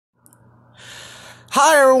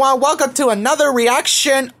Hi everyone, welcome to another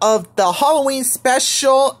reaction of the Halloween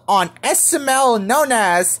special on SML known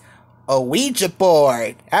as a Ouija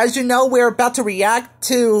board. As you know, we're about to react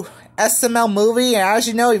to SML movie, and as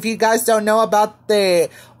you know, if you guys don't know about the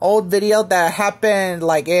old video that happened,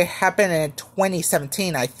 it happened in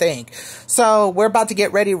 2017, I think. So, we're about to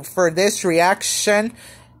get ready for this reaction,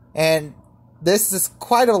 and this is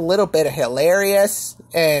quite a little bit hilarious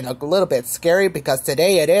and a little bit scary because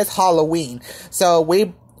today it is Halloween. So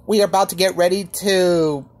we are about to get ready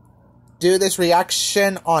to do this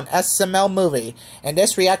reaction on SML movie. And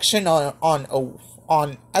this reaction on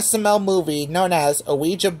SML movie known as a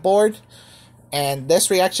Ouija board. And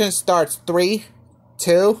this reaction starts 3,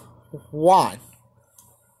 2, 1.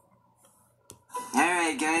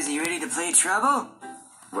 Alright guys, are you ready to play Trouble?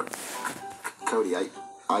 What? Cody, I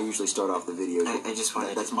usually start off the video. I just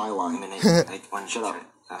wanted That's my line. I wanted Shut up.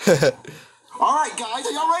 Alright guys,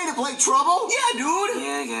 are y'all ready to play Trouble? Yeah, dude!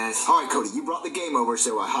 Yeah, I guess. Alright Cody, you brought the game over,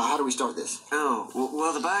 so how do we start this? Oh,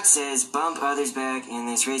 well the box says bump others back in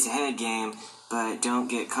this race ahead game, but don't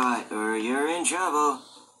get caught or you're in trouble.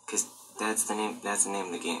 Cause that's the name of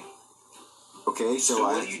the game. Okay, so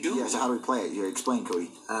what do you do? Yeah, so how do we play it? You explain,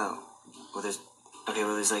 Cody. Oh. Well there's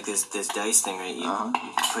like this dice thing, right? You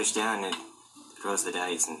push down and it throws the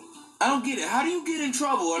dice and I don't get it. How do you get in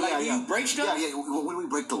trouble? Or do you break stuff? Yeah. When do we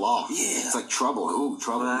break the law? Yeah. It's like trouble. Ooh,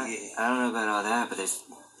 trouble. Well, I don't know about all that, but there's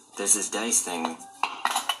this dice thing.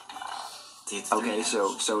 Okay,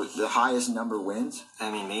 so the highest number wins? I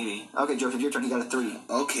mean, maybe. Okay, Joseph, your turn. You got a 3.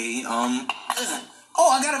 Okay, oh,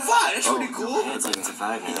 I got a 5. That's pretty cool. Yeah, it's a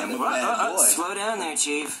 5 now. Yeah, I'm a bad boy. Slow down there,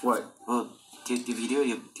 Chief. What? Well, if you do,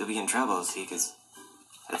 you'll be in trouble, see, because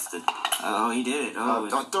that's the... Oh, he did it. Oh,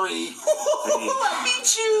 3. I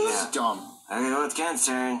beat you. This is dumb. Okay, well, it's Ken's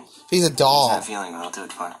turn. He's a He's doll. not feeling well. I'll do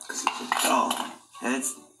it for him. Oh.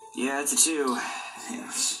 It's a 2.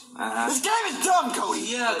 Yes. This game is dumb, Cody.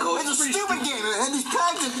 Yeah, Cody. It's a stupid game, and these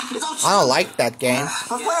tags, it's all I don't like that game. Let's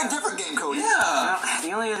play a different game, Cody. Yeah. Well,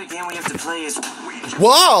 the only other game we have to play is...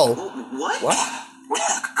 Whoa! What?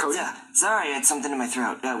 Cody? Yeah, sorry, I had something in my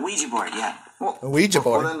throat. Ouija board, yeah. A Ouija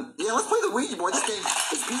board. Well then, let's play the Ouija board. This game is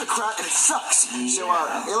a piece of crap and it sucks. So,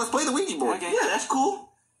 let's play the Ouija board. Okay. Yeah, that's cool.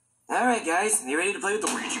 Alright, guys, you ready to play with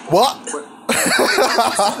the Ouija board? What?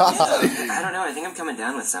 I don't know, I think I'm coming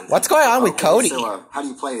down with something. What's going on with Cody? So, how do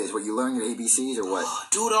you play this? What, you learn your ABCs or what?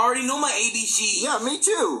 Dude, I already know my ABC. Yeah, me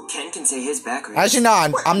too. Ken can say his backwards. As you know,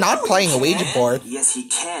 I'm not playing a Ouija board Yes, he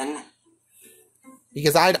can.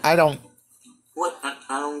 because I don't What? I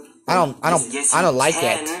don't like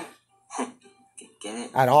can. it Get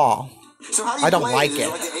it? at all. So how do you I don't play like this? Is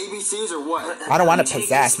it. like the ABCs or what? I don't want You to take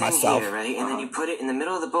possess this thing myself. Here, right? And then you put it in the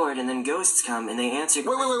middle of the board, and then ghosts come, and they answer...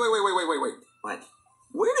 Wait. What?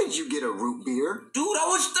 Where did you get a root beer? Dude, I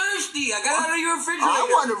was thirsty. I got out of your refrigerator. I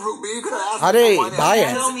want a root beer. You could have asked How me did for he one. buy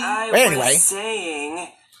it? I Anyway. was saying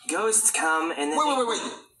ghosts come, and then... Wait.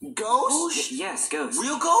 Ghosts? Yes, ghosts.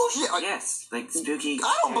 Real ghost? Yeah, Yes, like spooky...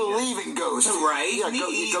 I don't believe in ghosts. Right, Yeah, me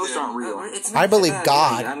ghosts either. aren't real. It's I not believe that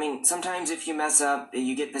God. I mean, sometimes if you mess up,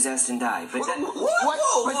 you get possessed and die. But that, What?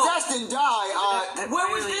 Whoa. Possessed and die? that Where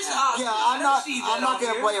was really this happens. option? Yeah, I I'm didn't not. see that I'm not on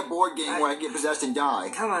gonna here. play a board game where I get possessed and die.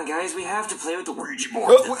 Come on, guys, we have to play with the Ouija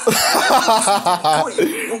board. Cody,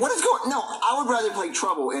 what is going? No, I would rather play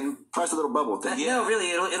Trouble and press the little bubble thing. No, really,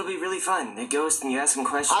 it'll be really fun. They're ghosts, and you ask them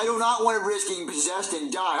questions. I do not want to risk getting possessed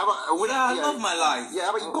and die. How about? I love my life. Yeah, how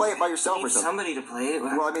about you play it by yourself Need or something? somebody to play it.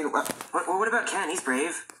 Well, I mean, What about Ken? He's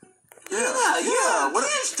brave. Yeah. What?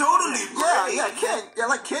 Ken's totally brave. Ken. Yeah,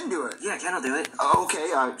 let Ken do it. Yeah, Ken will do it.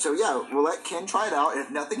 Okay, so yeah, we'll let Ken try it out. If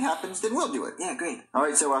nothing happens, then we'll do it. Yeah, great. All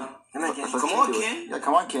right, so Come on, Ken. let's Come on, do it. Ken. Yeah,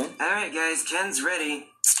 come on, Ken. All right, guys, Ken's ready.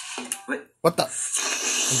 What the?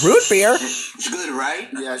 Root beer? It's good, right?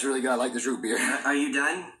 Yeah, it's really good. I like this root beer. Are you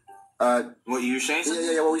done? What you saying?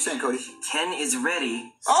 Yeah. What were you saying, Cody? Ken is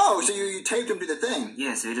ready. Oh, so you taped him to the thing?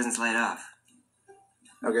 Yeah, so he doesn't slide off.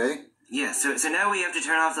 Okay. Yeah, so now we have to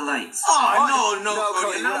turn off the lights. Oh, no,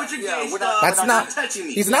 Cody, Cody. Not with your yeah, gay we're stuff. not- That's You're not- touching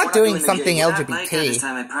me. He's We're not not doing doing the something game. Not like that this LGBT.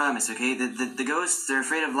 time, I promise, okay? The ghosts, they're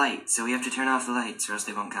afraid of light, so we have to turn off the lights or else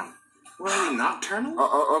they won't come. What are we, nocturnal?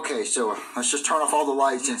 Okay, so let's just turn off all the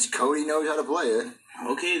lights since Cody knows how to play it.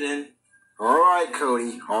 Okay, then. All right,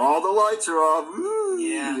 Cody. All the lights are off. Woo,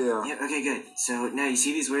 Yeah. Yeah, okay, good. So now you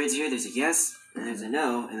see these words here? There's a yes, and there's a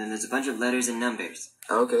no, and then there's a bunch of letters and numbers.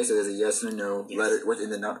 Okay, so there's a yes and a no. Yes. Letter. What's in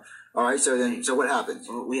the no? All right, so what happens?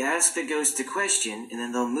 Well, we ask the ghost a question, and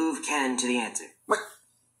then they'll move Ken to the answer. Wait,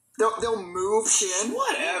 They'll move Ken.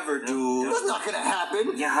 Whatever, dude. That's not gonna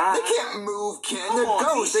happen. Yeah. They can't move Ken. Come They're on,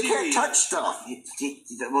 ghosts. They be can't serious. touch stuff.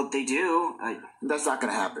 Well, they do. That's not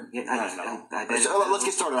gonna happen. I bet. So, let's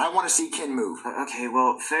get started. I want to see Ken move. Okay,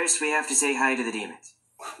 well, first we have to say hi to the demons.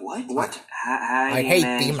 What? Hi, I hate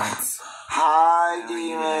demons. demons. Hi,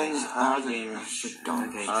 demons. Hi, demons.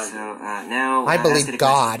 Okay, so now I ask believe it a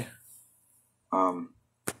God. Um.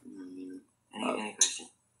 question. Any question?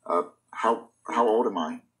 How old am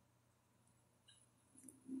I?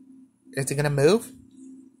 Is it gonna move?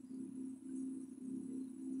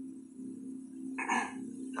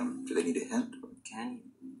 Do they need a hint? Ken?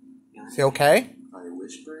 Is he okay? Are they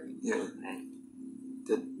whispering? Yeah. Hey.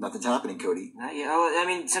 Nothing's happening, Cody. Not yet. Oh, I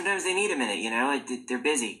mean, sometimes they need a minute. Like they're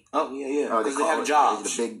busy. Oh, yeah. Oh, Because they call have it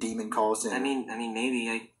jobs. the big demon call center. I mean, maybe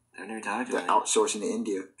I've never talked to They're them. outsourcing to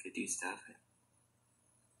India. Could do stuff.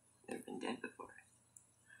 Never been dead before.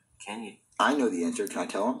 Can you? I know the answer. Can I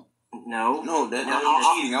tell him? No. No, that's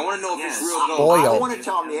cheating. I want to know if Yes. it's real. Boy, I want to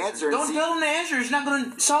tell him the answer. And Don't see. tell them the answer. It's not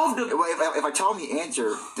going to solve the... Well, if I tell them the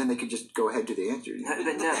answer, then they could just go ahead to the answer.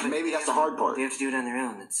 But Maybe that's the hard part. They have to do it on their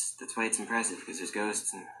own. That's why it's impressive, because there's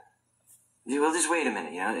ghosts and... Well, just wait a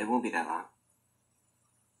minute, it won't be that long.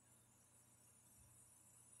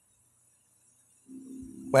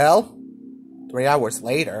 Well, 3 hours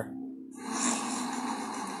later.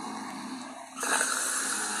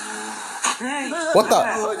 Hey! What the?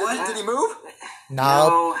 What? Did he move? No.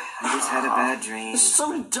 No, I just had a bad dream. It's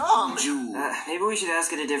so dumb. Maybe we should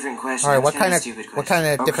ask it a different question. All right. What That's kind of stupid what question.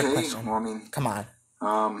 kind of different Okay, question? well, I mean, Come on.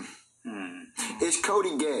 Is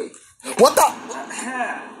Cody gay? What the?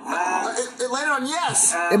 It landed on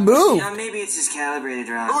yes. It moved. Maybe it's just calibrated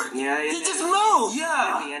wrong. He just moved.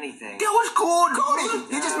 Could be anything. That was cool, Cody.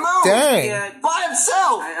 He just moved. Dang. Yeah, By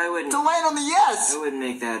himself. I wouldn't. To land on the yes. I wouldn't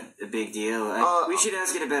make that a big deal. We should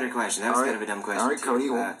ask it a better question. That was kind of a dumb question. All right, Cody.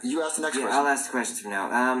 too. Well, you ask the next Yeah, question. I'll ask the questions from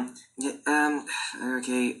now.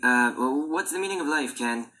 Okay. Well, what's the meaning of life,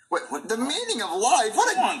 Ken? What? The meaning of life?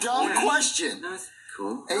 What a dumb question. No, it's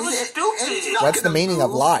cool. And was and stupid. he's not What's the gonna meaning of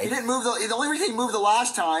move. life? He didn't move. The only reason he moved the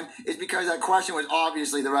last time is because that question was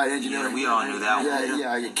obviously the right engineering. We all knew that one.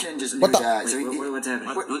 Yeah. Ken just knew What the- that. So What's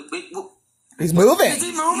happening? Wait. He's moving. is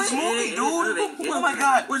he moving? He's moving, He's dude. moving. Oh, my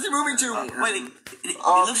God. Where's he moving to? Wait, it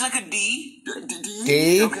looks like a D.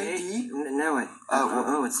 D. Okay, D. No,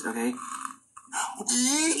 what? It's okay.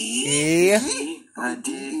 E. E.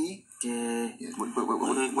 D.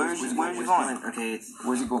 Where's he going? Okay, it's...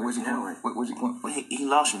 Where's he going? Where's he going? Where's he going? Wait, he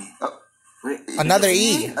lost me. Wait, Another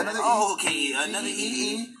E. Another Oh, okay. Another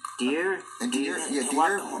E. deer? A deer? Yeah, Why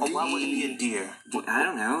deer. would it be a deer? I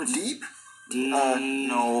don't know. It's Deep? D...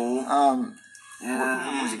 No.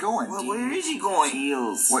 Where's he going? Where is he going?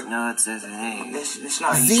 Deals. What? No, it says an A. It's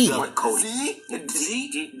not Z. Cody. Z?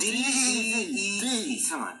 D. D.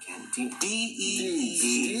 Come on, Ken. D...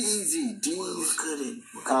 D-E-Z. D's. What could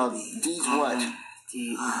it D's what?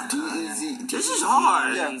 D... D-E-Z. This is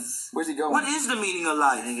hard. Yeah. Where's he going? What is the meaning of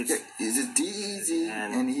I life? think Yeah, it's... is it D-E-Z?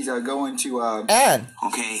 N. And he's going to, N.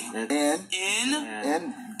 Okay. N. N.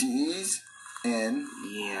 N. D's. N.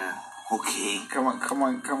 Yeah. Okay. Come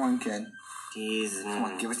on, Ken. D's... Come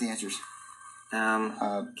on, give us the answers. Ken...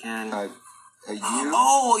 A U.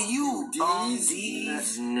 Oh, you. D's.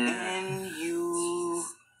 D's. N... N. U.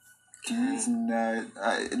 D's nut.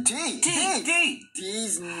 D. D.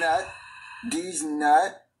 D's nut. D's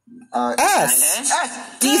nut. S.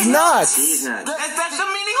 S. D's nuts. D's nuts. That's the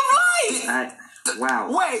meaning of life. Wow.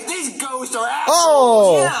 Wait, these ghosts are assholes.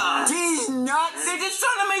 Oh. Yeah. D's nuts. They're just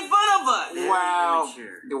trying to make fun of us. Wow.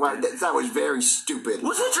 Immature. Wow, that was very stupid.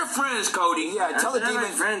 What's with your friends, Cody? Yeah, tell the None of my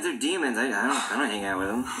demons. friends are demons. I don't hang out with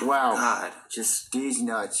them. Wow. God. Just... D's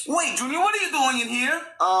nuts. Wait, Junior, what are you doing in here?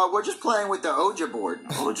 We're just playing with the Ouija board.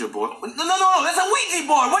 Ouija board. No, that's a Ouija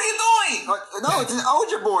board. What are you doing? No, it's an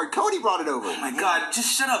Ouija board. Cody brought it over. Oh my God,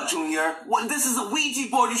 just shut up, Junior. This is a Ouija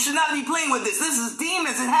board. You should not be playing with this. This is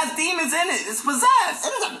demons. It has demons in it. It's possessed.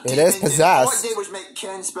 It is possessed. All it did was make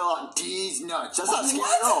Ken spell out D's nuts. That's not scary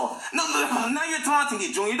at all. No, now you're taunting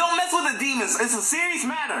it, Junior. Don't mess with the demons. It's a serious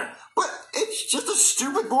matter. But it's just a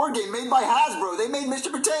stupid board game made by Hasbro. They made Mr.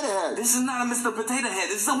 Potato Head. This is not a Mr. Potato Head.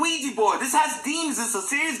 This is a Ouija board. This has demons. It's a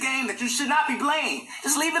serious game that you should not be playing.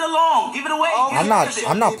 Just leave it alone. Give it away. Okay,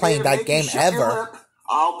 I'm not playing that make you game shut your ever. lip.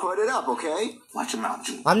 I'll put it up, okay? Watch your mouth,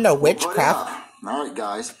 Junior. I'm no Put it witchcraft. up. All right,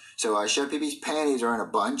 guys. So Chef Pee-Pee's panties are in a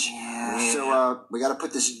bunch. Yeah. So we got to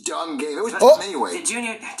put this dumb game. It was anyway. Hey,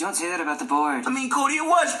 Junior, don't say that about the board. I mean, Cody, it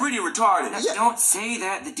was pretty retarded. Yeah. Don't say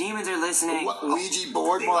that. The demons are listening. What, Ouija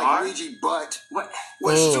board? They More are? like Ouija butt. What?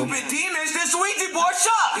 What stupid demons? This Ouija board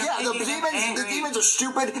sucks. Yeah, the making them angry. demons are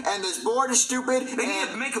stupid, and this board is stupid. They need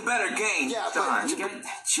to And make a better game. Yeah, Darn. but-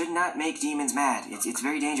 Should not make demons mad. It's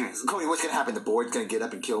very dangerous. Cody, what's gonna happen? The board's gonna get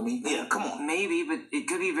up and kill me? Yeah, come on. Maybe, but it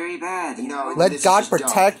could be very bad. No, Let this is God just dumb.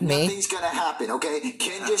 protect me. Nothing's gonna happen, okay?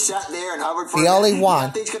 Ken just sat there and hovered for The a only minute. one,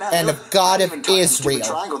 Nothing's gonna happen. and the God I of didn't even touch the stupid Israel.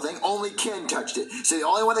 triangle thing. Only Ken touched it. So the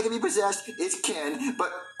only one that can be possessed is Ken.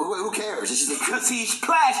 But who cares? It's just Because he's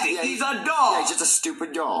plastic. Yeah, he's a doll. Yeah, he's just a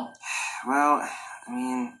stupid doll. Well, I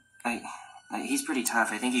mean, he's pretty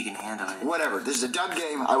tough. I think he can handle it. Whatever. This is a dumb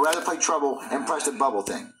game. I'd rather play Trouble and press the bubble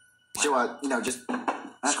thing. So just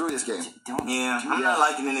screw this game. Don't. Yeah, I'm not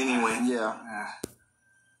liking it anyway. Yeah.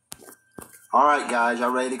 All right, guys, y'all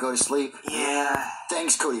ready to go to sleep? Yeah.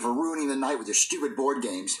 Thanks, Cody, for ruining the night with your stupid board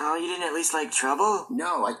games. Oh, you didn't at least like Trouble?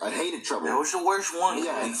 No, I hated Trouble. That was the worst one.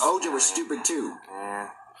 Yeah, and Oja was stupid too. Yeah.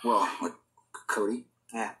 Well, what, Cody?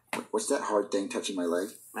 Yeah. What's that hard thing touching my leg?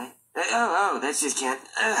 Right? Oh, that's just Ken.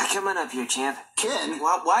 Come on up here, champ. Ken?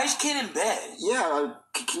 Why is Ken in bed? Yeah,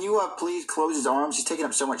 can you please close his arms? He's taking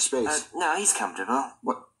up so much space. No, he's comfortable.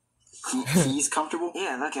 What? He's comfortable?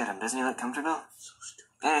 Yeah, look at him. Doesn't he look comfortable?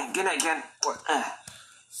 Good night, Ken. What?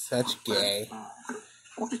 Such gay.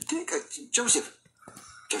 What do you think? Joseph.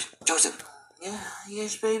 Joseph. Yeah,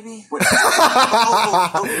 yes, baby. What?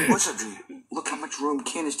 Oh, what's up, Junior? Look how much room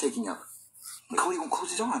Ken is taking up. Cody won't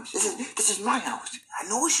close his arms. This is my house. I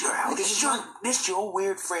know it's your house. This is This your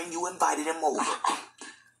weird friend. You invited him over.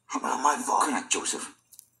 Not my fault. Good night, Joseph.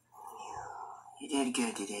 You did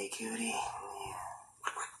good today, Cody.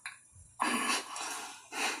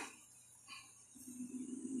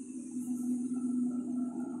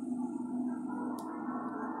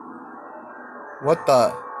 What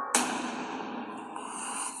the?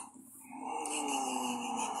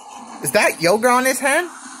 Is that yoga on his hand?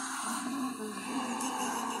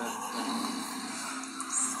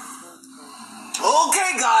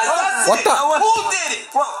 Okay, guys, that's What it. the- Who did it?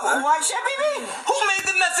 Why, Chef Pee-Pee? Who made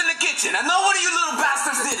the mess in the kitchen? I know one of you little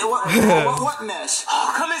bastards did it. What mess?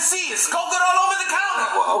 Oh, come and see it. Skulk it all over the counter.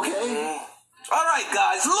 Okay. All right,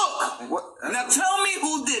 guys, look. What? Now tell me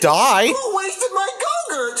who did it. Die? Who wasted my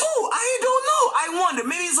Go-Gurt? Oh, I don't know. I wonder.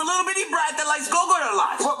 Maybe it's a little bitty brat that likes Go-Gurt a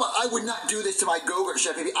lot. Well, I would not do this to my Go-Gurt,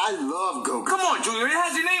 Chef Pee-Pee. I love Go-Gurt. Come on, Junior. It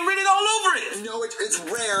has your name written all over it. No, it's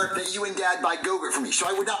rare that you and Dad buy Go-Gurt for me, so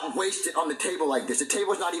I would not waste it on the table like this. The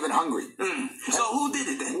table's not even hungry. So who did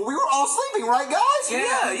it then? Well, we were all sleeping, right, guys?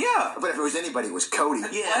 Yeah. But if it was anybody, it was Cody.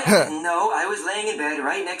 Yeah. No, I was laying in bed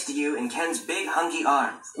right next to you in Ken's big hunky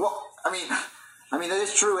arms. Well, I mean that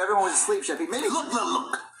is true. Everyone was asleep, Chef Pee-Pee. Maybe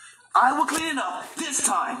Look. I will clean it up this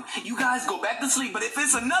time. You guys go back to sleep. But if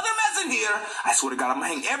it's another mess in here, I swear to God, I'm gonna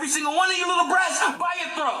hang every single one of you little brats by your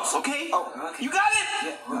throats. Okay? Oh, okay. You got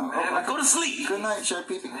it? Yeah. Go to sleep. Good night, Chef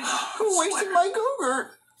Pee-Pee. Who wasted my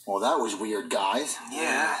Go-Gurt? Well, that was weird, guys.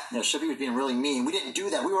 Yeah. Yeah, Chef Pee-Pee was being really mean. We didn't do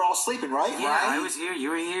that. We were all sleeping, right? Yeah, I was here, you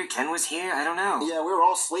were here, Ken was here, I don't know. Yeah, we were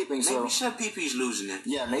all sleeping, so... Maybe Chef Pee-Pee's losing it.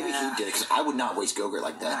 Yeah, maybe he did, because I would not waste Go-Gurt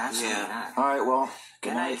like that. Absolutely Yeah. not. All right, well,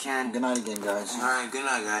 good night, night. Ken. Good night again, guys. All right, good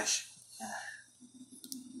night, guys.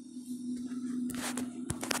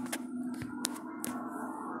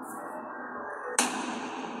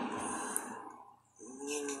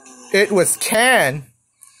 It was Ken.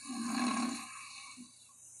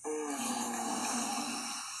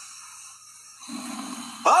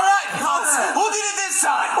 All right, Pops. Who did it this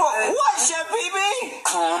time? What, Chef Pee-Pee?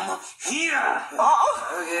 Come here.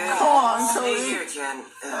 Okay. Come on, Stay Cody. here, Ken.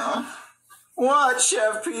 What,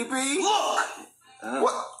 Chef Pee-Pee? Look.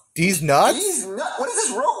 What? These nuts? He's not. What is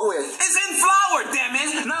this rope with? It's in flour, damn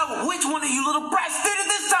it. Now, which one of you little brats did it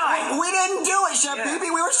this time? We didn't do it, Chef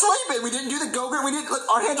Pee-Pee. We were sleeping. We didn't do the Go-Gurt. We didn't. Look,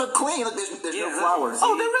 our hands are clean. Look, there's no flour.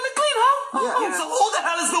 Oh, they're really clean, huh? Yeah. So who the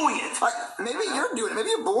hell is doing it? Maybe you're doing it.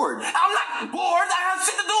 Maybe you're bored. I'm not bored. I have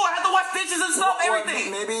shit to do. I have to wash dishes and stuff,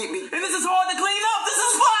 everything. Maybe And this is hard to clean up. This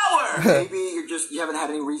is flour. maybe you haven't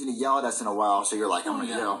had any reason to yell at us in a while, so you're like, I'm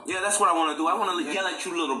gonna yell. Yeah, that's what I want to do. I want to yell at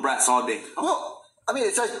you little brats all day. Well, I mean,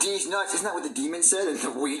 it says D's nuts. Isn't that what the demon said in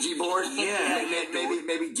the Ouija board? Yeah.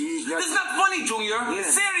 Maybe D's nuts. This is not funny, Junior. Yeah.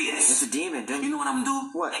 It's serious. It's a demon, don't You you? know what I'm gonna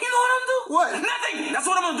do? What? You know what I'm gonna do? What? Nothing. That's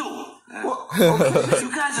what I'm gonna do. Well, okay.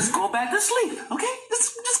 You guys just go back to sleep, okay?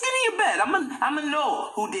 Just get in your bed. I'm gonna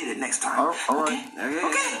know who did it next time. All right.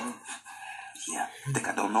 Okay. Yeah, think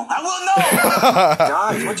I don't know. I will know!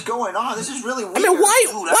 Guys, what's going on? This is really weird. I mean,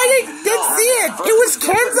 why they didn't see it? It was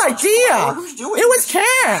Ken's idea. Who's doing It was this? Ken.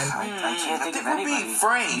 I can't think of we're being anybody.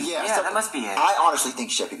 framed. Yeah, Yeah, that must be it. I honestly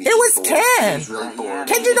think Chef Pee-Pee's It was bored. Ken. He's really bored. yeah.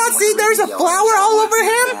 Can you not see there's a flower all over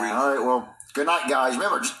him? All right, well, good night, guys.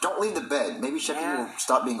 Remember, just don't leave the bed. Maybe Chef Pee-Pee will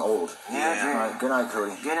stop being old. Yeah. All right, good night,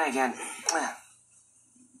 Cody. Good night again.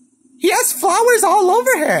 He has flowers all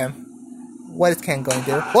over him. What is Ken going to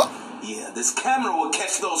do? What? Yeah, this camera will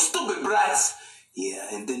catch those stupid brats. Yeah,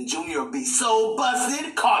 and then Junior will be so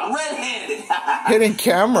busted, caught red-handed. Hidden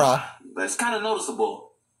camera. But it's kind of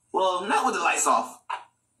noticeable. Well, not with the lights off.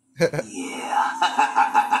 Yeah.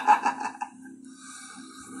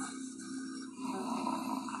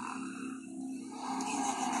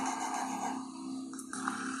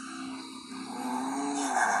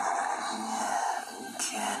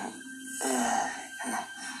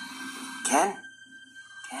 Ken?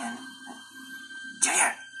 Ken?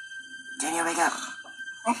 Junior! Junior, wake up!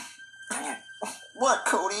 Junior, What,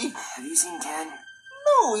 Cody? have you seen Ken?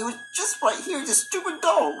 No, he was just right here, this stupid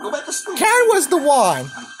dog. Go back to sleep. Ken was the one.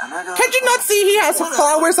 I'm not going. Can't you not see he has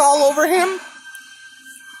flowers all over him?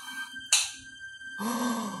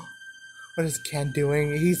 What is Ken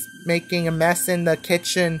doing? He's making a mess in the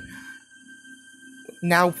kitchen.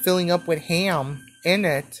 Now filling up with ham in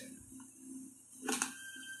it.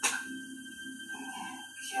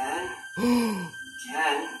 Ken?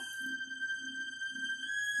 Ken?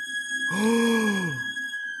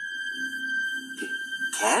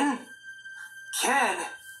 Ken? Ken?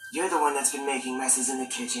 You're the one that's been making messes in the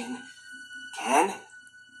kitchen. Ken?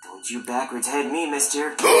 Don't you backwards head me,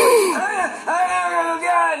 mister. Oh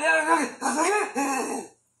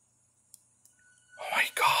my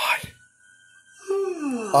god.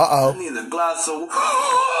 Uh-oh. I need a glass of...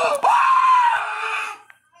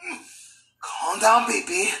 Calm down,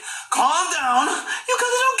 baby. Calm down. You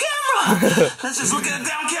got it on camera. Let's just look at the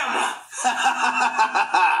damn camera.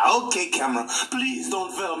 Okay, camera. Please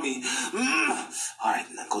don't fail me. All right,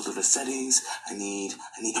 now go to the settings. I need...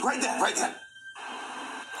 Right there.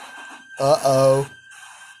 Uh-oh.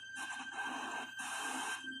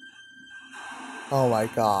 Oh my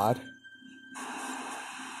god.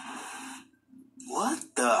 What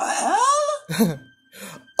the hell?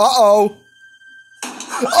 Uh-oh.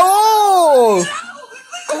 Oh!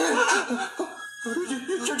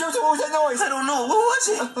 Joseph, what was that noise? I don't know. What was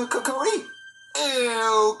it? Cody?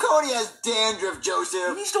 Ew, Cody has dandruff, Joseph.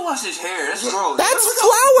 He needs to wash his hair. That's gross. That's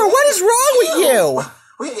flour! What is wrong with you?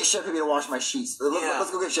 We gotta get Chef Pee-Pee to wash my sheets.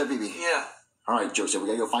 Let's go get Chef Pee-Pee. Yeah. All right, Joseph, we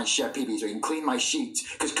gotta go find Chef Pee-Pee so he can clean my sheets,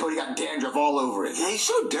 because Cody got dandruff all over it. Yeah, he's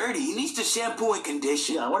so dirty. He needs to shampoo and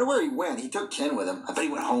condition. Yeah, I wonder where he went. He took Ken with him. I bet he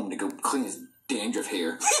went home to go clean his dandruff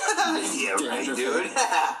hair. Yeah, right, Dandruff dude.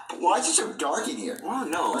 hair. Why is it so dark in here? Oh,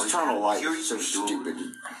 no. Let's turn on the light. You're It's so stupid.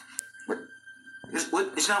 What?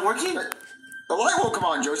 It's not working? The light won't come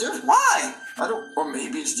on, Joseph. Why? I don't... Or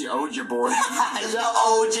maybe it's the Ouija board. The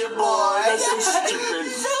Ouija boy. That's so stupid.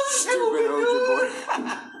 Stupid Ouija board.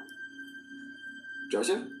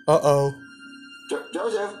 Joseph? Uh-oh.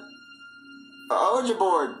 Joseph? Ouija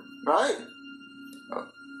board, right?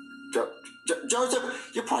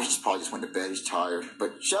 Joseph, you probably just went to bed. He's tired.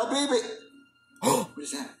 But Chef Pee-Pee. What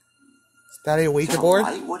is that? Is that a Ouija Is that a board?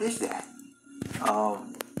 light? What is that? Oh,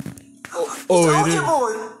 Ouija it is.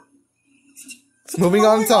 board. It's moving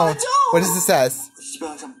on its own. What does it says?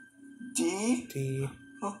 Spelling some D. D.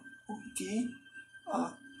 D.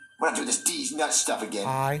 We're not doing this D's nuts stuff again.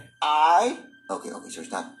 I. Okay, so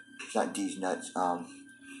it's not D's nuts.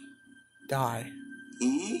 Die.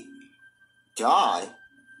 E. Die.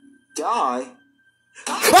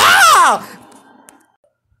 Ah!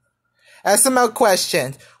 SML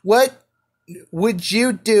question. What would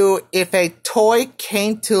you do if a toy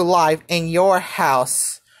came to life in your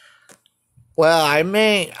house? Well, I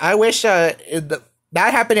mean, I wish that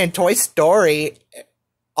happened in Toy Story.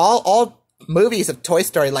 All movies of Toy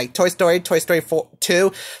Story, like Toy Story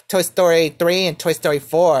 2, Toy Story 3, and Toy Story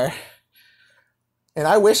 4. And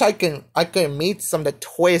I wish I can meet some of the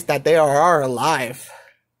toys that they are alive.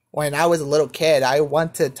 When I was a little kid, I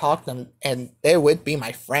want to talk to them, and they would be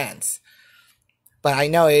my friends. But I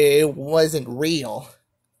know it wasn't real.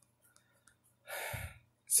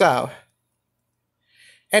 So,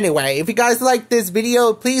 anyway, if you guys like this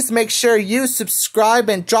video, please make sure you subscribe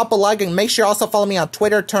and drop a like, and make sure you also follow me on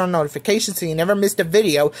Twitter, turn on notifications so you never miss a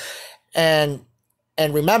video. And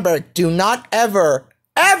remember, do not ever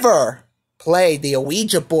play the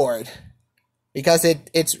Ouija board, because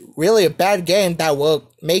it's really a bad game that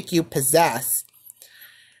will make you possessed.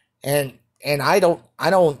 And I don't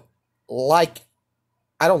like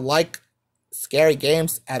scary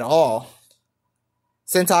games at all.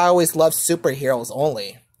 since I always loved superheroes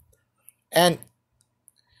only. And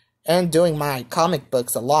doing my comic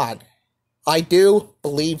books a lot, I do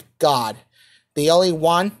believe God, the only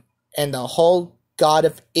one and the whole God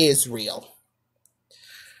of Israel.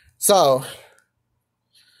 So,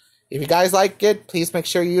 if you guys like it, please make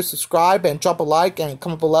sure you subscribe and drop a like and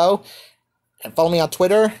comment below. And follow me on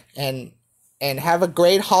Twitter. And have a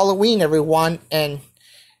great Halloween, everyone. And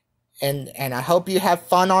I hope you have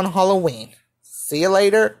fun on Halloween. See you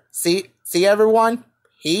later. See everyone.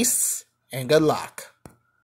 Peace and good luck.